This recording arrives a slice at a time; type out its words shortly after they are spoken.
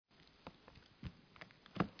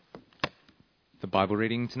Bible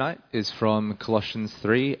reading tonight is from Colossians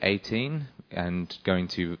 3:18 and going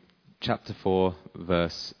to chapter 4,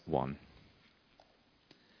 verse 1.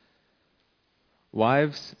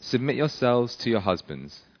 Wives, submit yourselves to your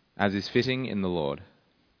husbands, as is fitting in the Lord.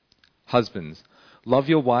 Husbands, love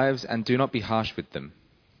your wives and do not be harsh with them.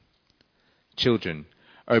 Children,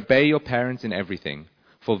 obey your parents in everything,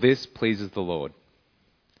 for this pleases the Lord.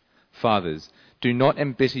 Fathers, do not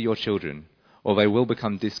embitter your children, or they will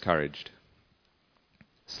become discouraged.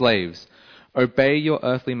 Slaves, obey your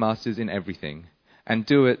earthly masters in everything, and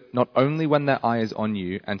do it not only when their eye is on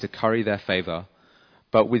you and to curry their favor,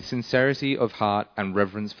 but with sincerity of heart and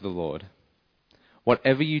reverence for the Lord.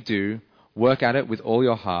 Whatever you do, work at it with all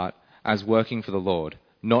your heart, as working for the Lord,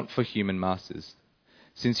 not for human masters,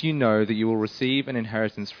 since you know that you will receive an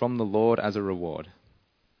inheritance from the Lord as a reward.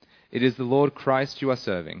 It is the Lord Christ you are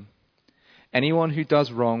serving. Anyone who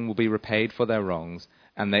does wrong will be repaid for their wrongs,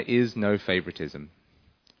 and there is no favoritism.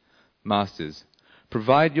 Masters,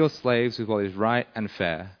 provide your slaves with what is right and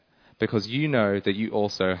fair, because you know that you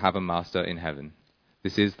also have a master in heaven.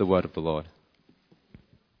 This is the word of the Lord.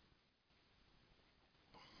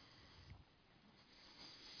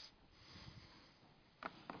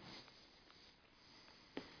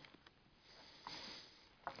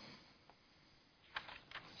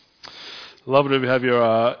 Lovely to have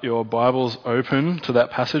your Bibles open to that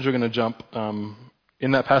passage. We're going to jump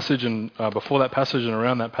in that passage and before that passage and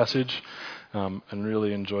around that passage and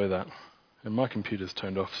really enjoy that. And my computer's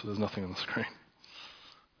turned off, so there's nothing on the screen.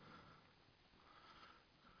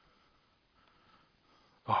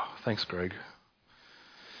 Oh, thanks, Greg.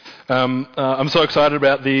 I'm so excited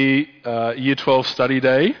about the Year 12 study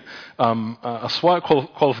day. A slight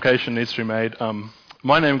qualification needs to be made.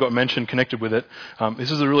 My name got mentioned, connected with it. This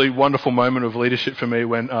is a really wonderful moment of leadership for me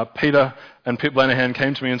when Peter and Pip Lanahan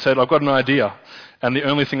came to me and said, I've got an idea. And the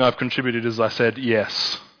only thing I've contributed is I said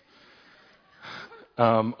yes.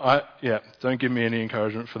 Don't give me any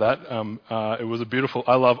encouragement for that. It was a beautiful,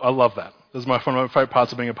 I love that. This is one of my favourite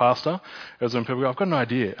parts of being a pastor, is when people go, I've got an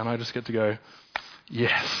idea. And I just get to go,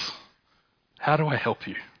 yes. How do I help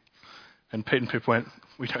you? And Pete and Pip went,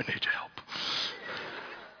 we don't need your help.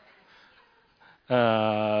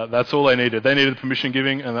 That's all they needed. They needed permission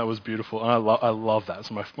giving, and that was beautiful. And I love that.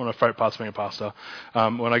 It's one of my favourite parts of being a pastor.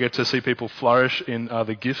 When I get to see people flourish in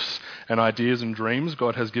the gifts and ideas and dreams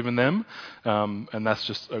God has given them, and that's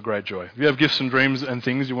just a great joy. If you have gifts and dreams and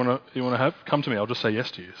things you want to have, come to me. I'll just say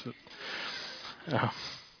yes to you.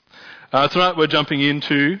 Tonight we're jumping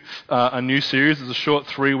into a new series. It's a short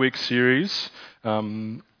 3-week series.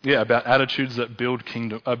 About attitudes that build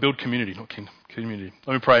community, not kingdom, community.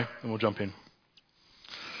 Let me pray, and we'll jump in.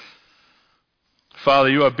 Father,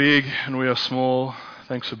 you are big and we are small.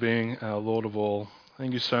 Thanks for being our Lord of all.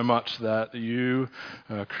 Thank you so much that you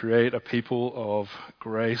create a people of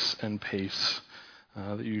grace and peace,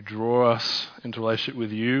 that you draw us into relationship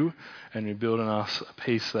with you and you build in us a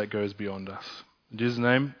peace that goes beyond us. In Jesus'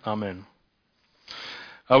 name, amen.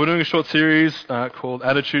 We're doing a short series called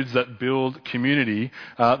Attitudes That Build Community.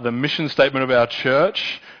 The mission statement of our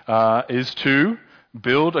church is to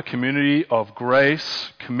build a community of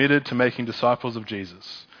grace committed to making disciples of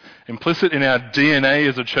Jesus. Implicit in our DNA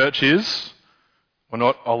as a church is we're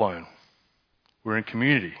not alone. We're in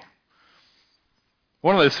community.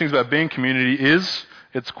 One of those things about being community is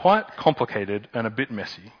it's quite complicated and a bit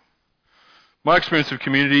messy. My experience of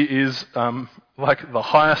community is like the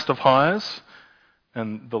highest of highs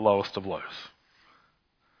and the lowest of lows.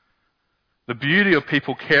 The beauty of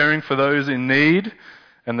people caring for those in need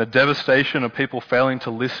and the devastation of people failing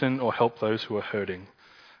to listen or help those who are hurting.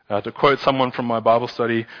 To quote someone from my Bible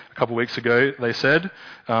study a couple of weeks ago, they said,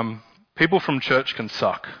 people from church can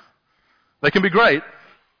suck. They can be great,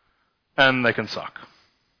 and they can suck.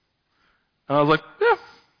 And I was like, yeah,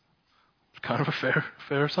 it's kind of a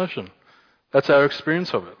fair assumption. That's our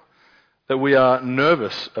experience of it. That we are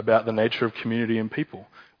nervous about the nature of community and people.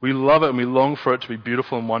 We love it and we long for it to be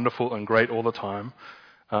beautiful and wonderful and great all the time.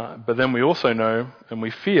 But then we also know and we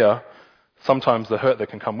fear sometimes the hurt that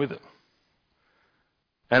can come with it.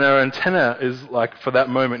 And our antenna is like, for that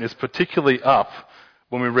moment, is particularly up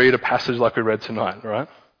when we read a passage like we read tonight, right?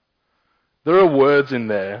 There are words in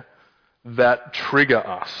there that trigger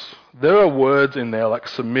us. There are words in there like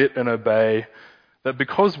submit and obey that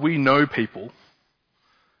because we know people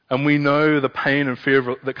and we know the pain and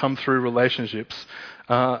fear that come through relationships,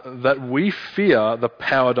 that we fear the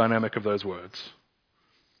power dynamic of those words.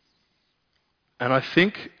 And I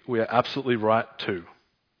think we are absolutely right too.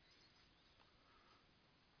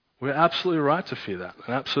 We're absolutely right to fear that.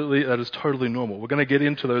 And absolutely, that is totally normal. We're going to get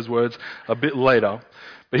into those words a bit later.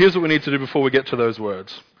 But here's what we need to do before we get to those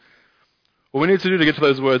words. what we need to do to get to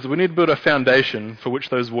those words, we need to build a foundation for which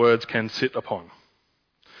those words can sit upon.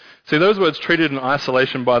 See, those words treated in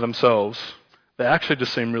isolation by themselves, they actually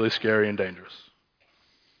just seem really scary and dangerous.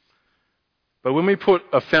 But when we put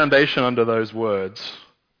a foundation under those words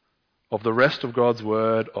of the rest of God's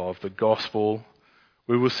word, of the gospel,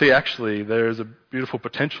 we will see actually there is a beautiful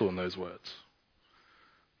potential in those words.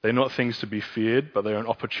 They're not things to be feared, but they're an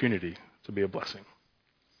opportunity to be a blessing.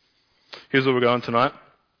 Here's where we're going tonight.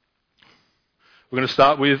 We're going to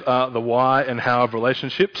start with the why and how of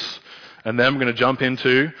relationships, and then we're going to jump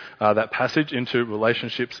into that passage into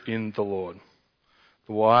relationships in the Lord.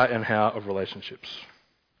 The why and how of relationships.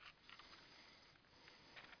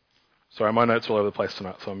 Sorry, my notes are all over the place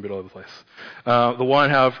tonight, so I'm a bit all over the place. The why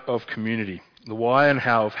and how of community. The why and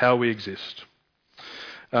how of how we exist.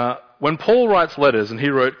 When Paul writes letters, and he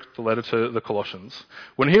wrote the letter to the Colossians,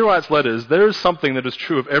 when he writes letters, there is something that is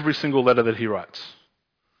true of every single letter that he writes.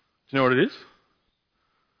 Do you know what it is?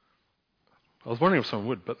 I was wondering if someone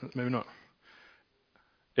would, but maybe not.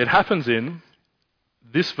 It happens in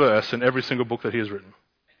this verse in every single book that he has written.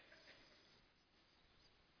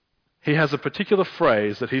 He has a particular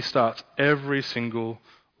phrase that he starts every single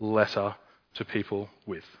letter to people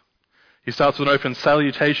with. He starts with an open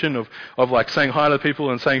salutation of like saying hi to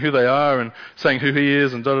people and saying who they are and saying who he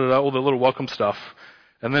is and da-da-da, all the little welcome stuff.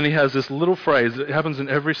 And then he has this little phrase that happens in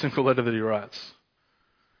every single letter that he writes.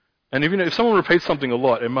 And if someone repeats something a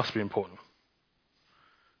lot, it must be important.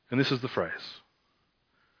 And this is the phrase.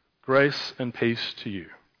 Grace and peace to you.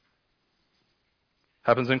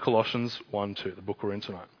 Happens in Colossians 1:2, the book we're in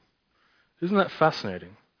tonight. Isn't that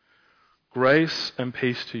fascinating? Grace and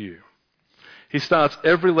peace to you. He starts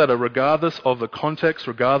every letter regardless of the context,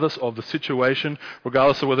 regardless of the situation,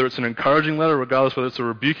 regardless of whether it's an encouraging letter, regardless of whether it's a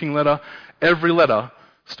rebuking letter. Every letter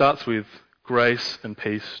starts with grace and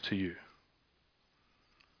peace to you.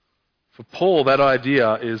 For Paul, that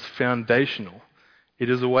idea is foundational. It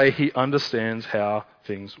is the way he understands how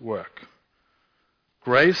things work.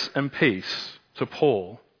 Grace and peace to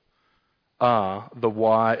Paul are the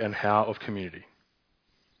why and how of community.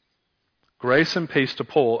 Grace and peace to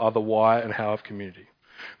Paul are the why and how of community.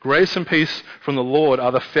 Grace and peace from the Lord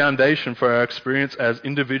are the foundation for our experience as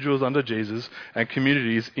individuals under Jesus and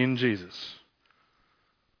communities in Jesus.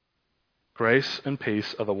 Grace and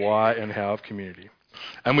peace are the why and how of community.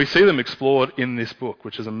 And we see them explored in this book,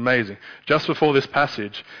 which is amazing. Just before this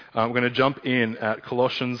passage, we're going to jump in at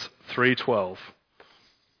Colossians 3:12.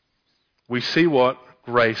 We see what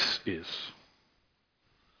grace is.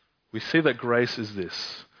 We see that grace is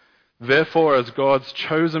this. Therefore, as God's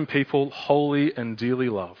chosen people, holy and dearly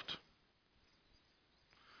loved.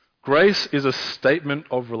 Grace is a statement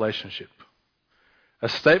of relationship. A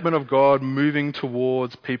statement of God moving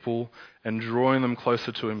towards people and drawing them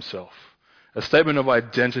closer to himself. A statement of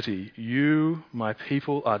identity. You, my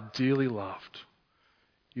people, are dearly loved.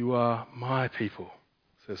 You are my people,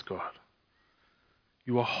 says God.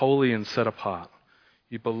 You are holy and set apart.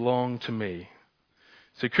 You belong to me.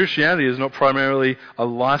 See, Christianity is not primarily a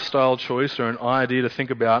lifestyle choice or an idea to think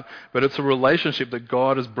about, but it's a relationship that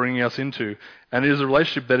God is bringing us into. And it is a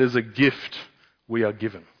relationship that is a gift we are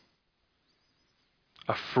given.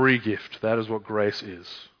 A free gift. That is what grace is.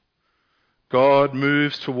 God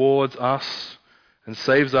moves towards us and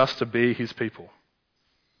saves us to be his people.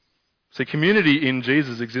 See, community in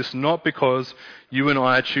Jesus exists not because you and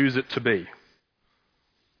I choose it to be.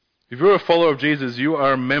 If you're a follower of Jesus, you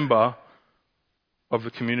are a member of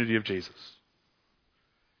the community of Jesus.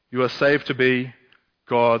 You are saved to be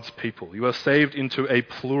God's people. You are saved into a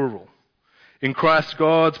plural. In Christ,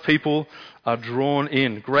 God's people are drawn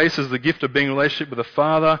in. Grace is the gift of being in relationship with the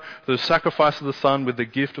Father, the sacrifice of the Son, with the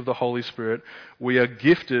gift of the Holy Spirit. We are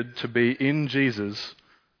gifted to be in Jesus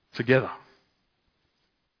together.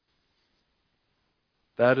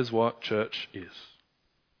 That is what church is.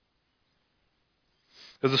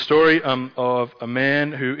 There's a story of a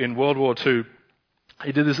man who in World War II,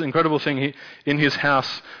 he did this incredible thing. In his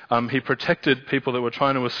house, he protected people that were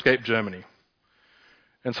trying to escape Germany.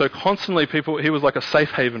 And so constantly he was like a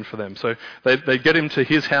safe haven for them. So they'd get him to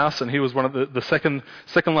his house, and he was one of the second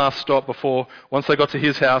last stop before, once they got to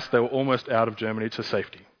his house, they were almost out of Germany to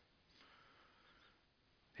safety.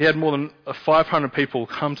 He had more than 500 people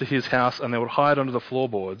come to his house, and they would hide under the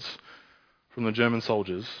floorboards from the German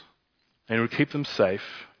soldiers, and he would keep them safe,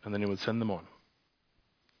 and then he would send them on.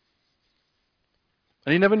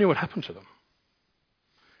 And he never knew what happened to them.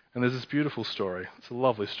 And there's this beautiful story, it's a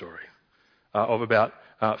lovely story, of about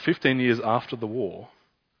 15 years after the war,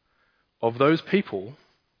 of those people,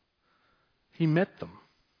 he met them.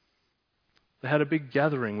 They had a big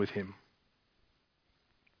gathering with him.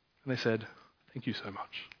 And they said, "Thank you so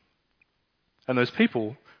much. And those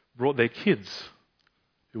people brought their kids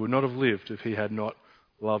who would not have lived if he had not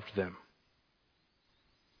loved them.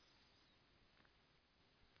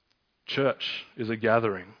 Church is a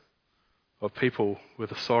gathering of people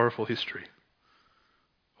with a sorrowful history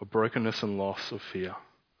of brokenness and loss of fear,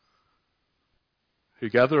 who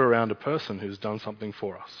gather around a person who's done something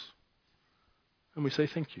for us. And we say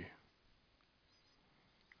thank you.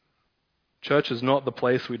 Church is not the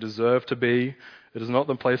place we deserve to be. It is not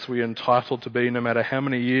the place we are entitled to be, no matter how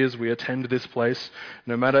many years we attend this place,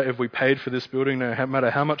 no matter if we paid for this building, no matter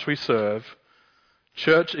how much we serve.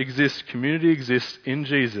 Church exists, community exists in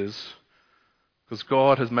Jesus because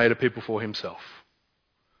God has made a people for himself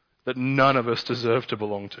that none of us deserve to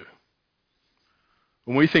belong to.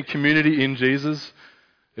 When we think community in Jesus,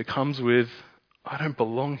 it comes with, I don't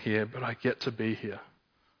belong here, but I get to be here.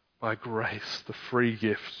 By grace, the free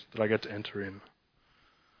gift that I get to enter in.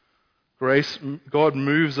 Grace, God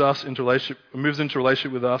moves into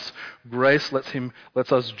relationship with us. Grace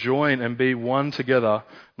lets us join and be one together,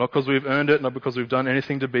 not because we've earned it, not because we've done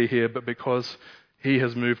anything to be here, but because he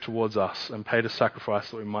has moved towards us and paid a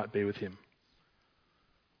sacrifice that we might be with him.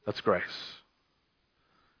 That's grace.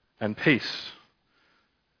 And peace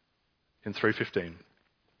in 3:15.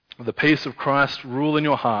 The peace of Christ rule in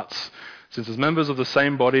your hearts, since as members of the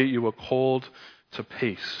same body you were called to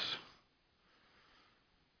peace.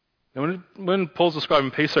 Now when Paul's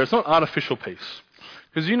describing peace there, it's not artificial peace.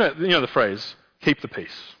 Because you know the phrase, keep the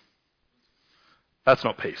peace. That's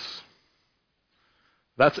not peace.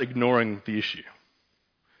 That's ignoring the issue.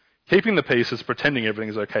 Keeping the peace is pretending everything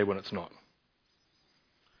is okay when it's not.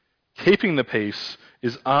 Keeping the peace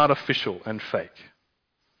is artificial and fake.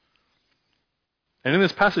 And in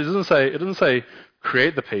this passage, it doesn't say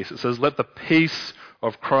create the peace. It says let the peace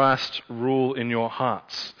of Christ rule in your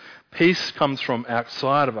hearts. Peace comes from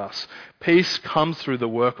outside of us. Peace comes through the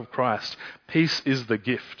work of Christ. Peace is the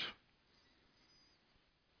gift.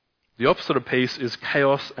 The opposite of peace is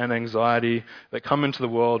chaos and anxiety that come into the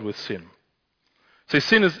world with sin. See,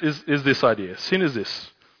 sin is this idea. Sin is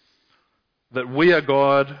this, that we are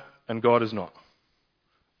God and God is not.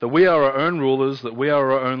 That we are our own rulers, that we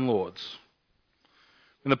are our own lords.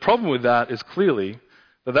 And the problem with that is clearly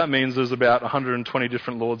that means there's about 120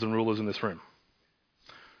 different lords and rulers in this room.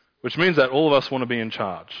 Which means that all of us want to be in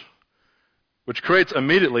charge. Which creates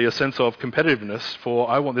immediately a sense of competitiveness for,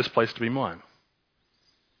 I want this place to be mine.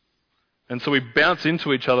 And so we bounce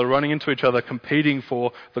into each other, running into each other, competing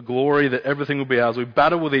for the glory that everything will be ours. We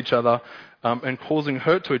battle with each other and causing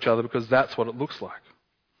hurt to each other because that's what it looks like.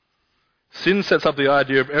 Sin sets up the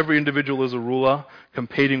idea of every individual as a ruler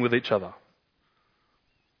competing with each other.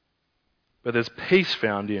 But there's peace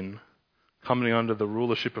found in coming under the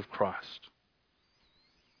rulership of Christ.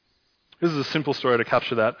 This is a simple story to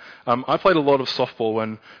capture that. I played a lot of softball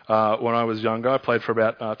when I was younger. I played for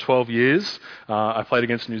about 12 years. I played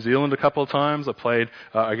against New Zealand a couple of times. I played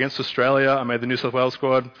against Australia. I made the New South Wales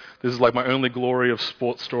squad. This is like my only glory of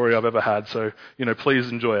sports story I've ever had. So,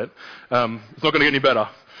 please enjoy it. It's not going to get any better.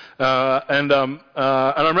 And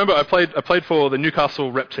I remember I played for the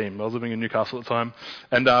Newcastle rep team. I was living in Newcastle at the time,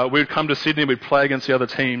 and we'd come to Sydney. We'd play against the other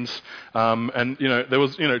teams, and there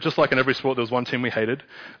was just like in every sport, there was one team we hated,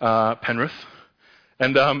 Penrith,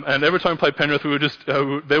 and every time we played Penrith, we were just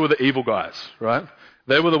they were the evil guys, right?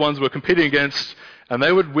 They were the ones we were competing against, and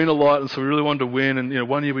they would win a lot, and so we really wanted to win. And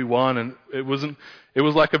one year we won, and it was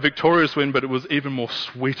like a victorious win, but it was even more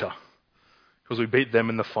sweeter because we beat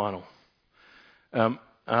them in the final.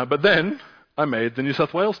 But then I made the New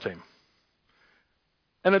South Wales team.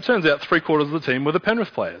 And it turns out 3/4 of the team were the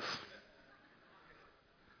Penrith players.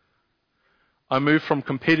 I moved from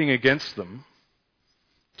competing against them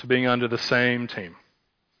to being under the same team.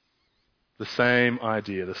 The same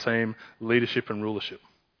idea, the same leadership and rulership.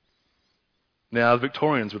 Now the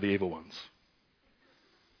Victorians were the evil ones.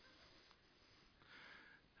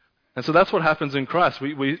 And so that's what happens in Christ.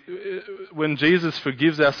 When Jesus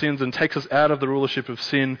forgives our sins and takes us out of the rulership of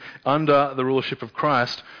sin under the rulership of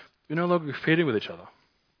Christ, we're no longer competing with each other.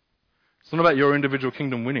 It's not about your individual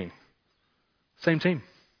kingdom winning. Same team.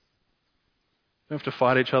 Don't have to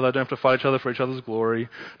fight each other. Don't have to fight each other for each other's glory.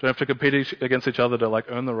 Don't have to compete against each other to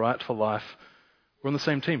earn the right for life. We're on the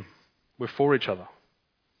same team. We're for each other.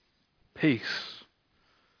 Peace.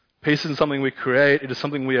 Peace isn't something we create, it is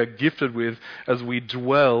something we are gifted with as we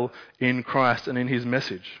dwell in Christ and in his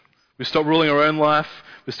message. We stop ruling our own life,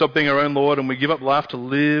 we stop being our own Lord, and we give up life to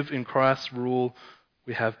live in Christ's rule.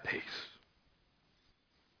 We have peace.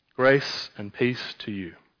 Grace and peace to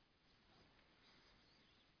you.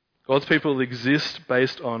 God's people exist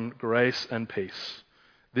based on grace and peace.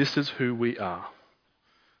 This is who we are.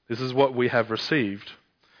 This is what we have received.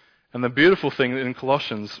 And the beautiful thing in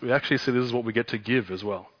Colossians, we actually see this is what we get to give as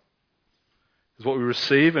well. It's what we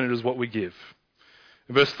receive and it is what we give.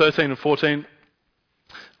 In verse 13 and 14,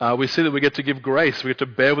 we see that we get to give grace. We get to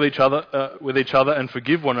bear with each other and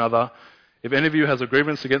forgive one another. If any of you has a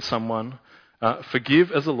grievance against someone,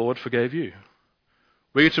 forgive as the Lord forgave you.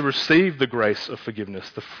 We get to receive the grace of forgiveness,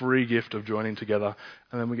 the free gift of joining together,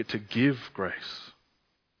 and then we get to give grace.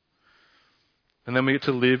 And then we get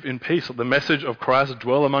to live in peace. Let the message of Christ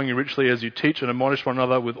dwell among you richly as you teach and admonish one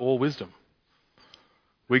another with all wisdom.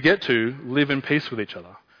 We get to live in peace with each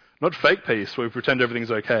other. Not fake peace where we pretend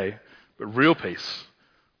everything's okay, but real peace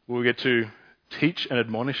where we get to teach and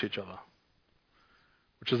admonish each other.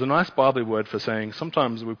 Which is a nice Bible word for saying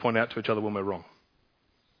sometimes we point out to each other when we're wrong.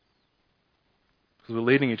 Because we're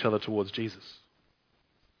leading each other towards Jesus.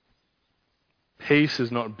 Peace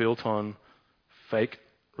is not built on fake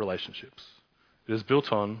relationships. It is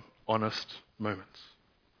built on honest moments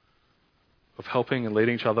of helping and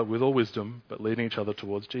leading each other with all wisdom, but leading each other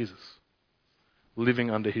towards Jesus,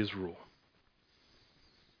 living under his rule.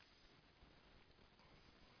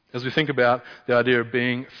 As we think about the idea of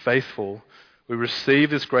being faithful, we receive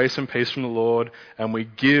this grace and peace from the Lord, and we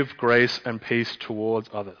give grace and peace towards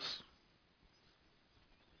others.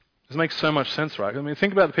 This makes so much sense, right? I mean,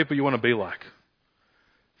 think about the people you want to be like.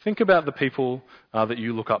 Think about the people that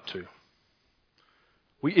you look up to.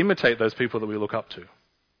 We imitate those people that we look up to.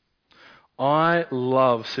 I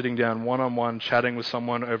love sitting down one-on-one chatting with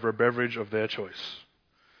someone over a beverage of their choice.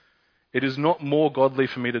 It is not more godly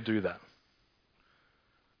for me to do that.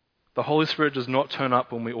 The Holy Spirit does not turn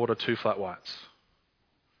up when we order 2 flat whites.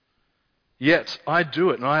 Yet, I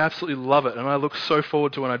do it, and I absolutely love it, and I look so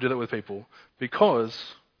forward to when I do that with people,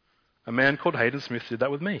 because a man called Hayden Smith did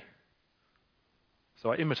that with me.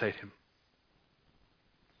 So I imitate him.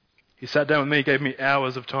 He sat down with me, gave me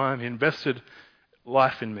hours of time, he invested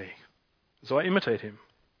life in me. So I imitate him.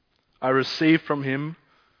 I receive from him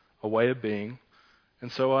a way of being,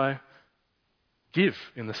 and so I give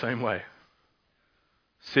in the same way.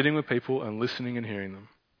 Sitting with people and listening and hearing them.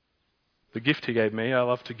 The gift he gave me, I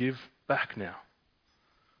love to give back now.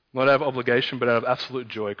 Not out of obligation, but out of absolute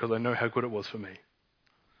joy, because I know how good it was for me.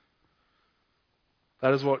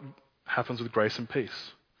 That is what happens with grace and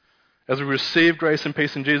peace. As we receive grace and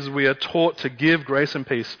peace in Jesus, we are taught to give grace and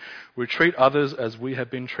peace. We treat others as we have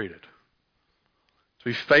been treated. To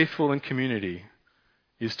be faithful in community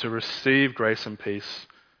is to receive grace and peace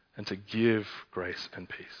and to give grace and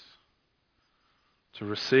peace. To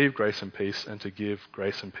receive grace and peace and to give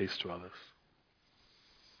grace and peace to others.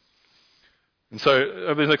 And so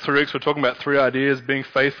over these next 3 weeks we're talking about 3 ideas: being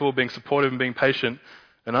faithful, being supportive and being patient.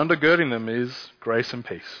 And undergirding them is grace and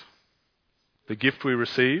peace. The gift we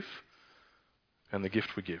receive and the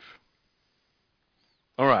gift we give.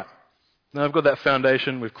 All right. Now I've got that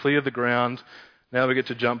foundation. We've cleared the ground. Now we get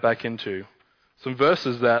to jump back into some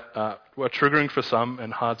verses that were triggering for some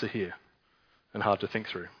and hard to hear and hard to think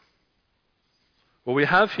through. What we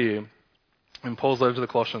have here in Paul's letter to the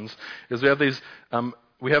Colossians is we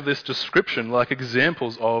have this description, like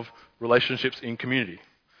examples of relationships in community.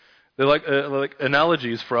 They're like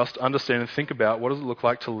analogies for us to understand and think about what does it look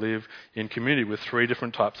like to live in community with 3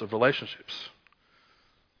 different types of relationships.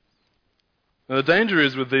 Now the danger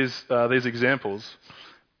is with these examples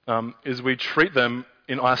is we treat them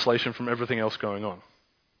in isolation from everything else going on.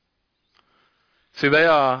 See, they're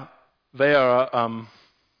a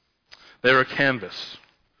canvas,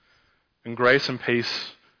 and grace and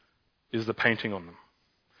peace is the painting on them.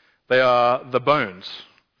 They are the bones.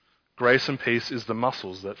 Grace and peace is the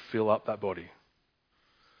muscles that fill up that body.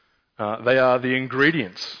 They are the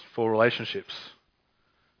ingredients for relationships,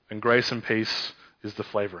 and grace and peace is the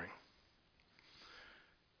flavoring.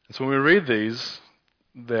 And so when we read these,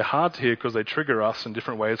 they're hard to hear because they trigger us in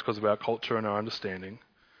different ways because of our culture and our understanding.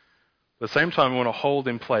 At the same time, we want to hold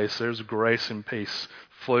in place, there's grace and peace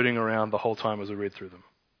floating around the whole time as we read through them.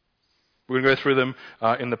 We're going to go through them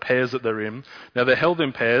in the pairs that they're in. Now, they're held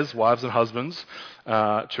in pairs, wives and husbands,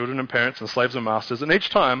 children and parents, and slaves and masters. And each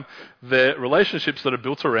time, they're relationships that are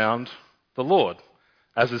built around the Lord,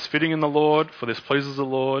 as is fitting in the Lord, for this pleases the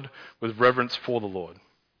Lord, with reverence for the Lord.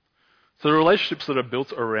 So the relationships that are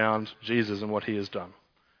built around Jesus and what he has done.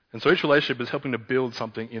 And so each relationship is helping to build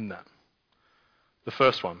something in that. The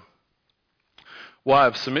first one.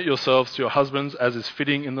 Wives, submit yourselves to your husbands as is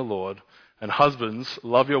fitting in the Lord. And husbands,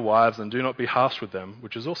 love your wives and do not be harsh with them,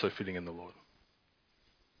 which is also fitting in the Lord.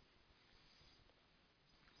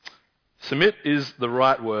 Submit is the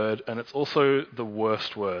right word, and it's also the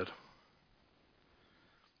worst word.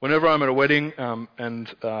 Whenever I'm at a wedding,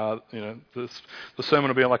 the sermon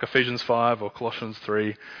will be on like Ephesians 5 or Colossians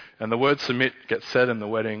 3, and the word submit gets said in the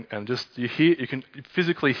wedding, and just you can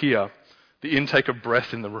physically hear the intake of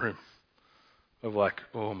breath in the room of like,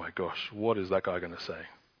 oh my gosh, what is that guy going to say?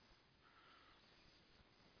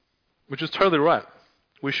 Which is totally right.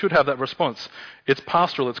 We should have that response. It's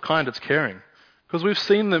pastoral, it's kind, it's caring, because we've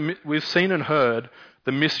seen and heard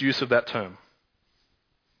the misuse of that term.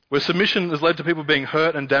 Where submission has led to people being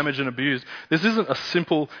hurt and damaged and abused. This isn't a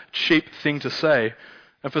simple, cheap thing to say.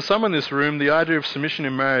 And for some in this room, the idea of submission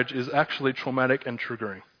in marriage is actually traumatic and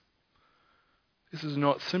triggering. This is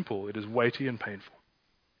not simple. It is weighty and painful.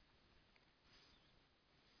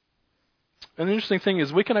 And the interesting thing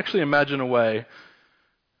is we can actually imagine a way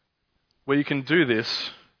where you can do this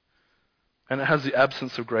and it has the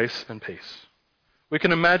absence of grace and peace. We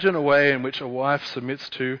can imagine a way in which a wife submits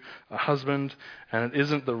to a husband and it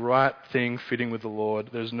isn't the right thing fitting with the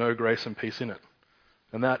Lord. There's no grace and peace in it.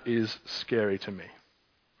 And that is scary to me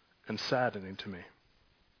and saddening to me.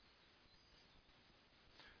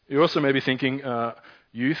 You're also maybe thinking,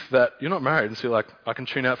 youth, that you're not married and so you're like, I can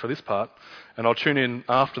tune out for this part and I'll tune in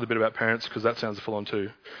after the bit about parents because that sounds full on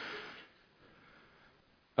too.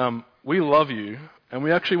 We love you and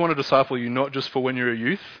we actually want to disciple you not just for when you're a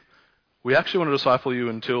youth. We actually want to disciple you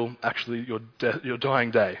until actually your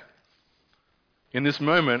dying day. In this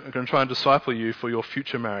moment, I'm going to try and disciple you for your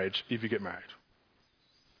future marriage if you get married.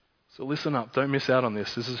 So listen up. Don't miss out on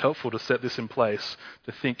this. This is helpful to set this in place,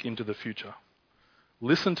 to think into the future.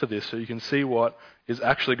 Listen to this so you can see what is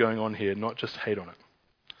actually going on here, not just hate on it.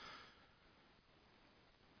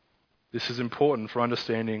 This is important for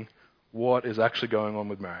understanding what is actually going on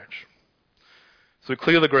with marriage. So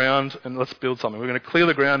clear the ground and let's build something. We're going to clear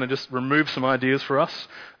the ground and just remove some ideas for us.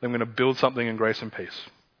 Then we're going to build something in grace and peace.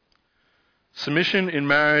 Submission in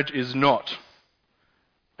marriage is not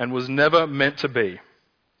and was never meant to be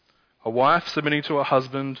a wife submitting to her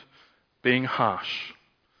husband being harsh,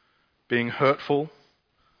 being hurtful,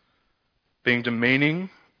 being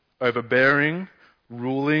demeaning, overbearing,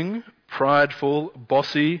 ruling, prideful,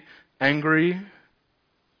 bossy, angry,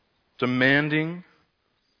 demanding.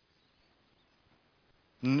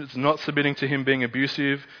 It's not submitting to him being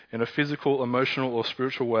abusive in a physical, emotional, or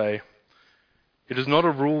spiritual way. It is not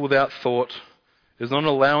a rule without thought. It is not an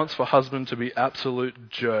allowance for husbands to be absolute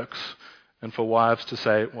jerks and for wives to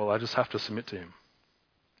say, well, I just have to submit to him.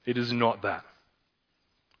 It is not that.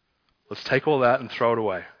 Let's take all that and throw it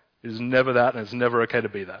away. It is never that, and it's never okay to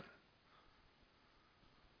be that.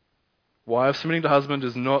 Wives submitting to husband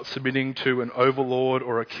is not submitting to an overlord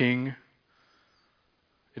or a king.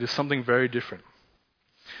 It is something very different.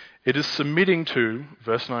 It is submitting to,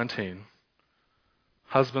 verse 19,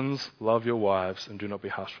 husbands, love your wives and do not be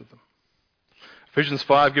harsh with them. Ephesians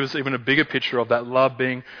 5 gives us even a bigger picture of that love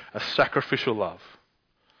being a sacrificial love.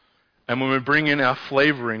 And when we bring in our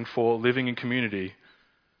flavoring for living in community,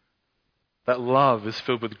 that love is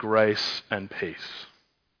filled with grace and peace.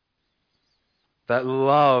 That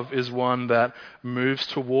love is one that moves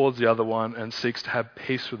towards the other one and seeks to have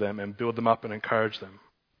peace with them and build them up and encourage them.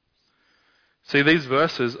 See, these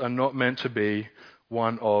verses are not meant to be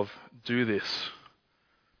one of do this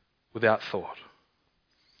without thought.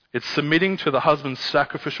 It's submitting to the husband's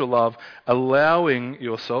sacrificial love, allowing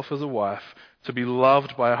yourself as a wife to be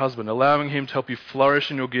loved by a husband, allowing him to help you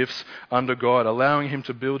flourish in your gifts under God, allowing him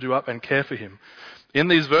to build you up and care for him. In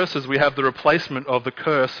these verses, we have the replacement of the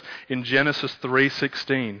curse in Genesis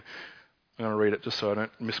 3:16. I'm going to read it just so I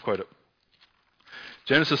don't misquote it.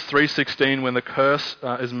 Genesis 3:16, when the curse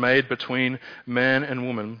is made between man and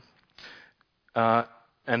woman,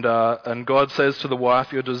 and God says to the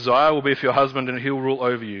wife, your desire will be for your husband and he'll rule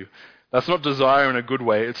over you. That's not desire in a good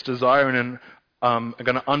way. It's desire in going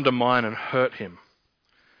to undermine and hurt him.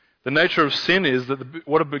 The nature of sin is that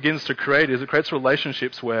what it begins to create is it creates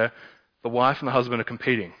relationships where the wife and the husband are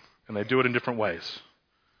competing, and they do it in different ways.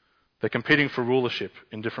 They're competing for rulership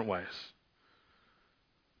in different ways.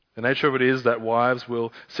 The nature of it is that wives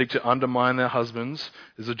will seek to undermine their husbands.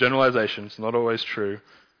 It's a generalization. It's not always true.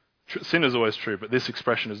 Sin is always true, but this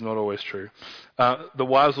expression is not always true. The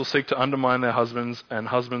wives will seek to undermine their husbands, and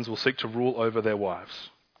husbands will seek to rule over their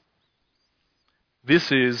wives.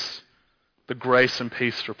 This is the grace and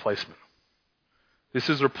peace replacement. This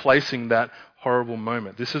is replacing that horrible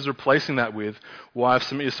moment. This is replacing that with, wives,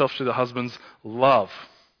 submit yourself to the husband's love.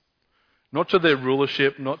 Not to their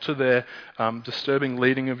rulership, not to their disturbing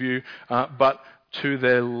leading of you, but to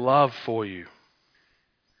their love for you.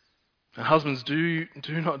 And husbands, do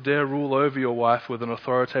not dare rule over your wife with an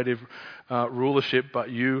authoritative rulership,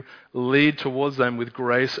 but you lead towards them with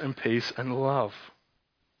grace and peace and love.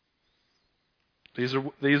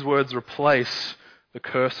 These words replace the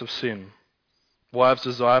curse of sin. Wives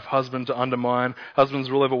desire husbands to undermine. Husbands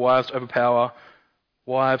rule over wives to overpower.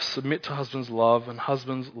 Wives submit to husbands' love, and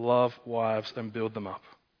husbands love wives and build them up.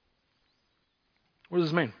 What does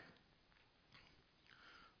this mean?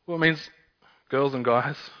 Well, it means, girls and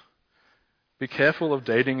guys, be careful of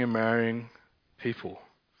dating and marrying people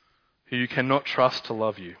who you cannot trust to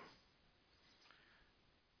love you.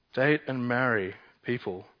 Date and marry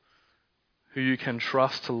people who you can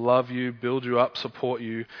trust to love you, build you up, support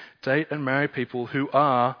you. Date and marry people who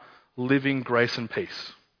are living grace and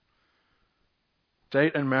peace.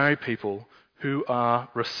 Date and marry people who are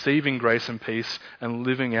receiving grace and peace and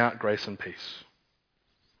living out grace and peace.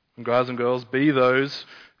 And guys and girls, be those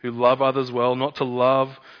who love others well, not to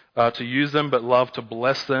love to use them, but love to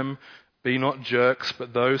bless them. Be not jerks,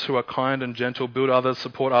 but those who are kind and gentle, build others,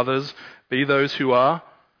 support others. Be those who are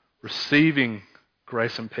receiving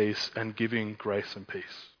grace and peace and giving grace and peace.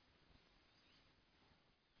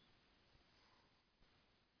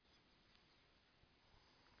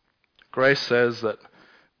 Grace says that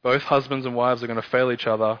both husbands and wives are going to fail each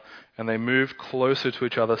other, and they move closer to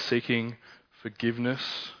each other seeking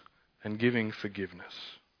forgiveness and giving forgiveness.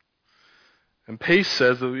 And peace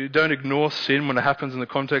says that you don't ignore sin when it happens in the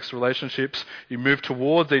context of relationships. You move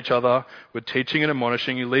towards each other with teaching and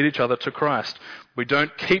admonishing. You lead each other to Christ. We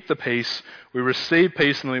don't keep the peace. We receive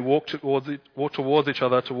peace and we walk towards each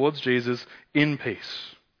other, towards Jesus in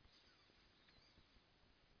peace.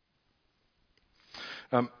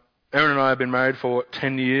 Erin and I have been married for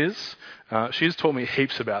 10 years. She's taught me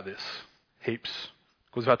heaps about this. Heaps.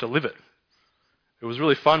 Because we've had to live it. It was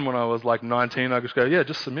really fun when I was like 19. I just go, yeah,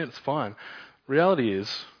 just submit, it's fine. Reality is,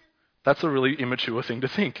 that's a really immature thing to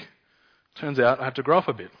think. Turns out I had to grow up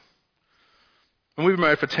a bit. And we've been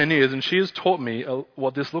married for 10 years, and she has taught me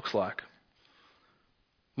what this looks like.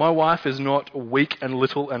 My wife is not weak and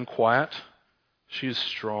little and quiet. She is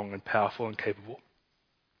strong and powerful and capable.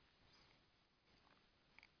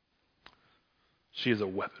 She is a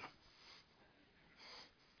weapon.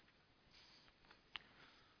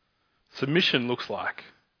 Submission looks like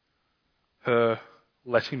her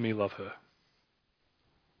letting me love her.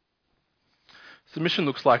 Submission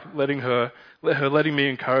looks like letting me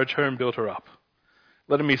encourage her and build her up.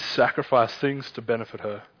 Letting me sacrifice things to benefit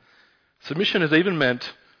her. Submission has even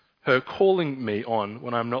meant her calling me on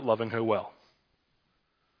when I'm not loving her well.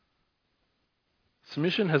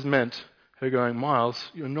 Submission has meant her going,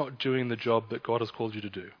 Myles, you're not doing the job that God has called you to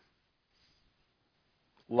do.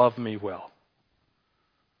 Love me well.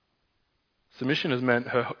 Submission has meant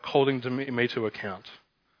her holding me to account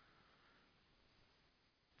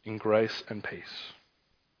in grace and peace.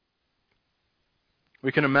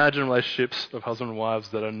 We can imagine relationships of husband and wives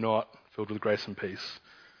that are not filled with grace and peace.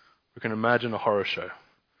 We can imagine a horror show.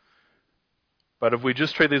 But if we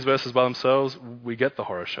just treat these verses by themselves, we get the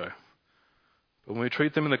horror show. But when we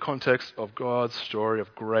treat them in the context of God's story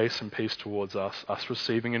of grace and peace towards us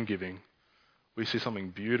receiving and giving, we see something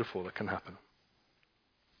beautiful that can happen.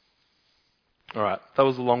 All right, that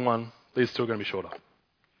was a long one. These two are going to be shorter.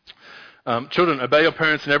 Children, obey your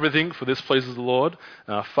parents in everything, for this pleases the Lord.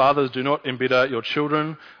 Fathers, do not embitter your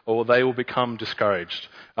children, or they will become discouraged.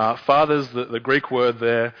 Fathers, the Greek word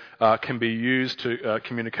there, can be used to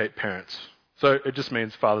communicate parents. So it just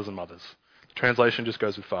means fathers and mothers. The translation just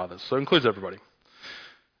goes with fathers, so it includes everybody.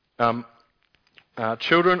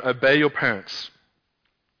 Children, obey your parents.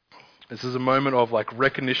 This is a moment of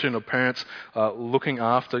recognition of parents looking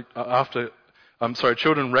after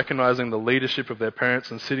children recognizing the leadership of their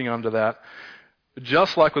parents and sitting under that.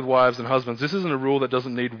 Just like with wives and husbands, this isn't a rule that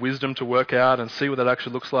doesn't need wisdom to work out and see what that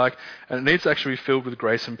actually looks like, and it needs to actually be filled with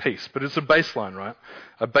grace and peace. But it's a baseline, right?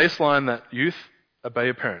 A baseline that youth, obey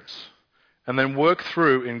your parents, and then work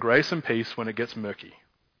through in grace and peace when it gets murky.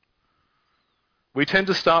 We tend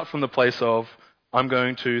to start from the place of, I'm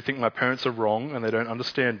going to think my parents are wrong and they don't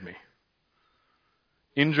understand me.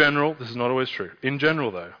 In general, this is not always true. In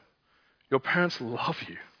general, though, your parents love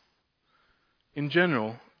you. In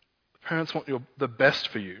general, parents want the best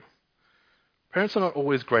for you. Parents are not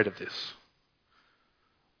always great at this.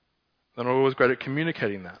 They're not always great at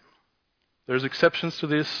communicating that. There's exceptions to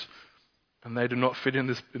this, and they do not fit in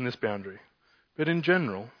this boundary. But in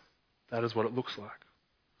general, that is what it looks like.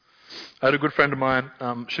 I had a good friend of mine.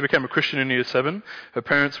 She became a Christian in year 7. Her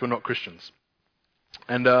parents were not Christians.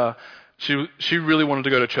 And she really wanted to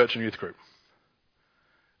go to church and youth group.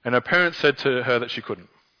 And her parents said to her that she couldn't.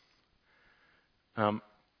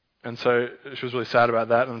 And so she was really sad about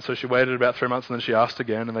that. And so she waited about 3 months, and then she asked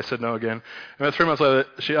again, and they said no again. And about 3 months later,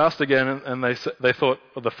 she asked again, and they thought,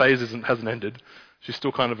 well, the phase hasn't ended. She's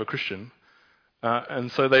still kind of a Christian.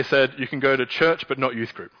 And so they said, you can go to church but not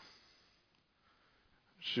youth group.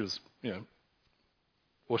 She was,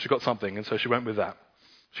 well, she got something, and so she went with that.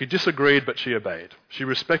 She disagreed, but she obeyed. She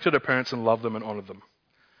respected her parents and loved them and honored them.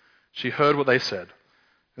 She heard what they said.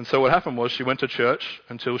 And so what happened was she went to church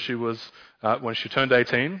until she was, when she turned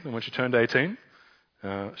 18. And when she turned 18,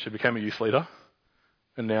 she became a youth leader.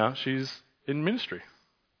 And now she's in ministry.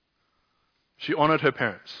 She honored her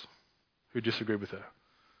parents who disagreed with her.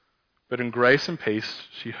 But in grace and peace,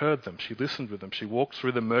 she heard them. She listened with them. She walked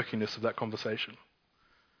through the murkiness of that conversation.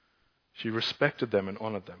 She respected them and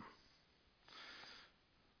honored them.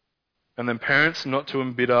 And then parents, not to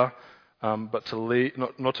embitter, but to lead,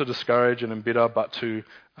 not to discourage and embitter, but to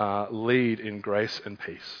lead in grace and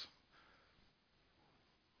peace.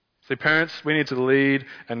 See, parents, we need to lead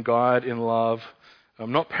and guide in love,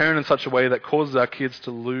 not parent in such a way that causes our kids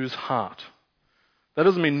to lose heart. That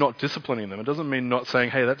doesn't mean not disciplining them. It doesn't mean not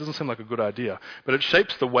saying, hey, that doesn't seem like a good idea. But it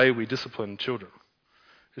shapes the way we discipline children.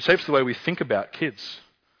 It shapes the way we think about kids.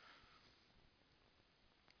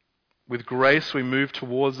 With grace, we move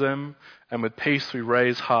towards them, and with peace, we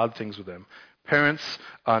raise hard things with them. Parents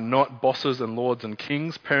are not bosses and lords and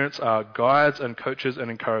kings. Parents are guides and coaches and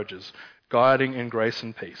encouragers, guiding in grace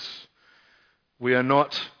and peace. We are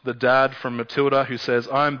not the dad from Matilda who says,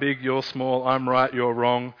 I'm big, you're small, I'm right, you're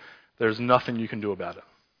wrong. There's nothing you can do about it.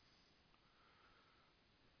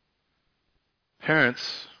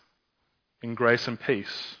 Parents, in grace and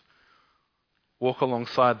peace, walk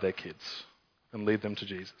alongside their kids and lead them to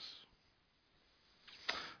Jesus.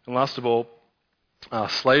 And last of all,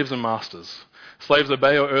 slaves and masters. Slaves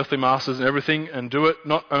obey your earthly masters in everything and do it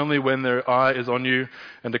not only when their eye is on you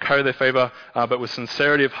and to carry their favour, but with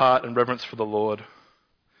sincerity of heart and reverence for the Lord.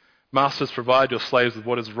 Masters, provide your slaves with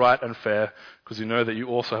what is right and fair, because you know that you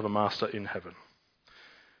also have a master in heaven.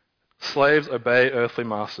 Slaves obey earthly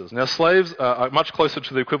masters. Now, slaves are much closer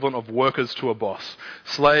to the equivalent of workers to a boss.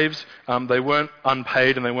 Slaves, they weren't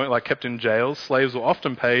unpaid and they weren't kept in jails. Slaves were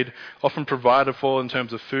often paid, often provided for in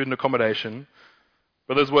terms of food and accommodation.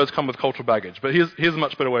 But those words come with cultural baggage. But here's a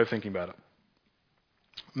much better way of thinking about it.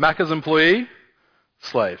 Macca's employee,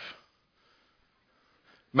 slave.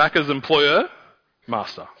 Macca's employer,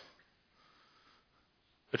 master.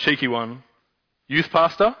 A cheeky one. Youth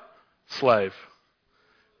pastor, slave.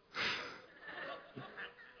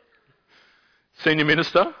 Senior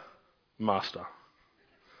minister, master.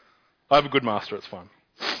 I have a good master, it's fine.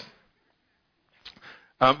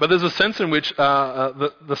 But there's a sense in which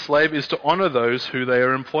the slave is to honour those who they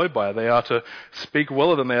are employed by. They are to speak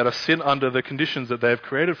well of them. They are to sit under the conditions that they have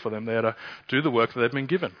created for them. They are to do the work that they've been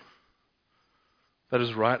given. That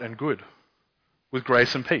is right and good, with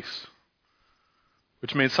grace and peace.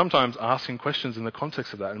 Which means sometimes asking questions in the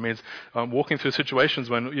context of that. It means walking through situations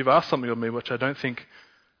when you've asked something of me which I don't think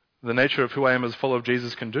the nature of who I am as a follower of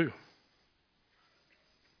Jesus can do.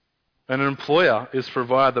 And an employer is to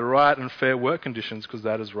provide the right and fair work conditions because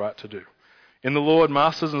that is right to do. In the Lord,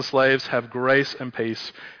 masters and slaves have grace and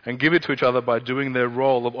peace and give it to each other by doing their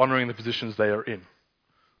role of honouring the positions they are in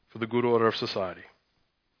for the good order of society.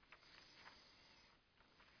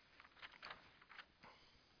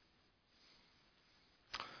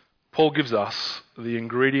 Paul gives us the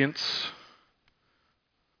ingredients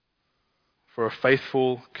for a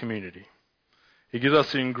faithful community. He gives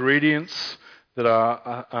us the ingredients that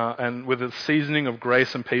are, and with a seasoning of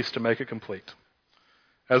grace and peace to make it complete.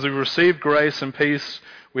 As we receive grace and peace,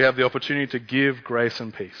 we have the opportunity to give grace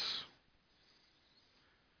and peace.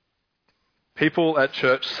 People at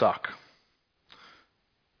church suck.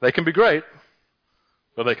 They can be great,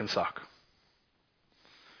 but they can suck.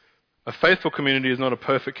 A faithful community is not a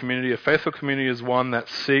perfect community. A faithful community is one that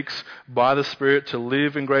seeks by the Spirit to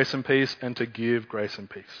live in grace and peace and to give grace and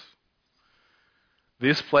peace.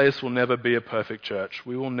 This place will never be a perfect church.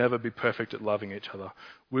 We will never be perfect at loving each other.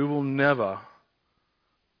 We will never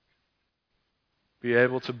be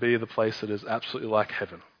able to be the place that is absolutely like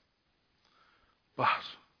heaven. But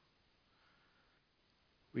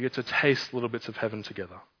we get to taste little bits of heaven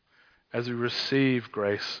together as we receive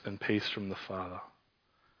grace and peace from the Father.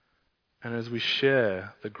 And as we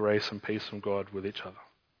share the grace and peace from God with each other.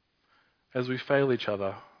 As we fail each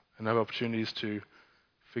other and have opportunities to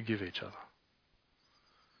forgive each other.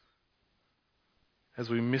 As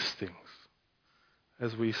we miss things.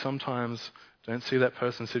 As we sometimes don't see that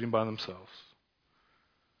person sitting by themselves.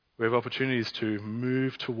 We have opportunities to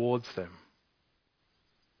move towards them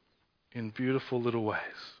in beautiful little ways.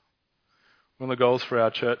 One of the goals for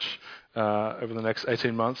our church over the next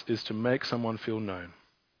 18 months is to make someone feel known.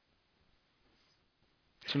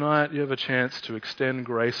 Tonight, you have a chance to extend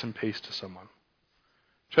grace and peace to someone.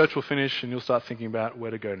 Church will finish and you'll start thinking about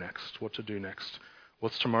where to go next, what to do next.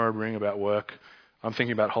 What's tomorrow bring about work? I'm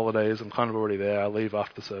thinking about holidays. I'm kind of already there. I'll leave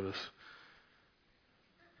after the service.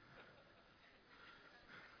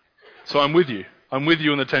 So I'm with you. I'm with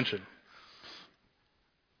you in the tension.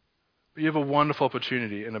 But you have a wonderful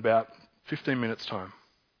opportunity in about 15 minutes' time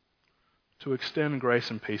to extend grace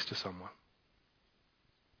and peace to someone,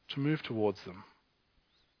 to move towards them,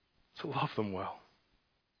 to love them well.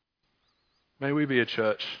 May we be a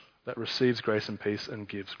church that receives grace and peace and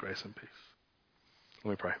gives grace and peace.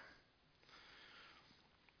 Let me pray.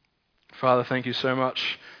 Father, thank you so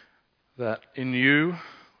much that in you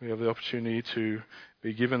we have the opportunity to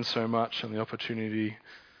be given so much and the opportunity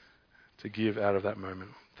to give out of that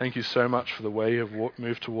moment. Thank you so much for the way you have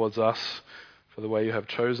moved towards us, for the way you have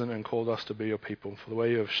chosen and called us to be your people, for the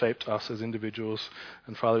way you have shaped us as individuals,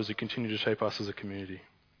 and Father, as you continue to shape us as a community.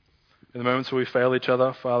 In the moments where we fail each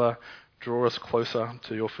other, Father, draw us closer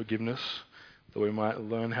to your forgiveness, that we might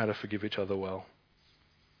learn how to forgive each other well.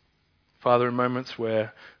 Father, in moments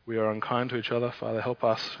where we are unkind to each other, Father, help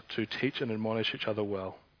us to teach and admonish each other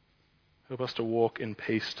well. Help us to walk in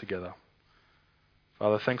peace together.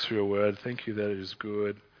 Father, thanks for your word. Thank you that it is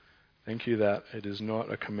good. Thank you that it is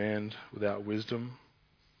not a command without wisdom.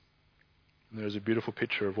 And there is a beautiful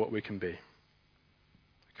picture of what we can be.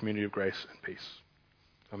 A community of grace and peace.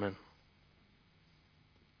 Amen.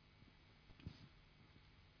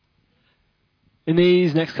 In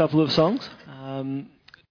these next couple of songs,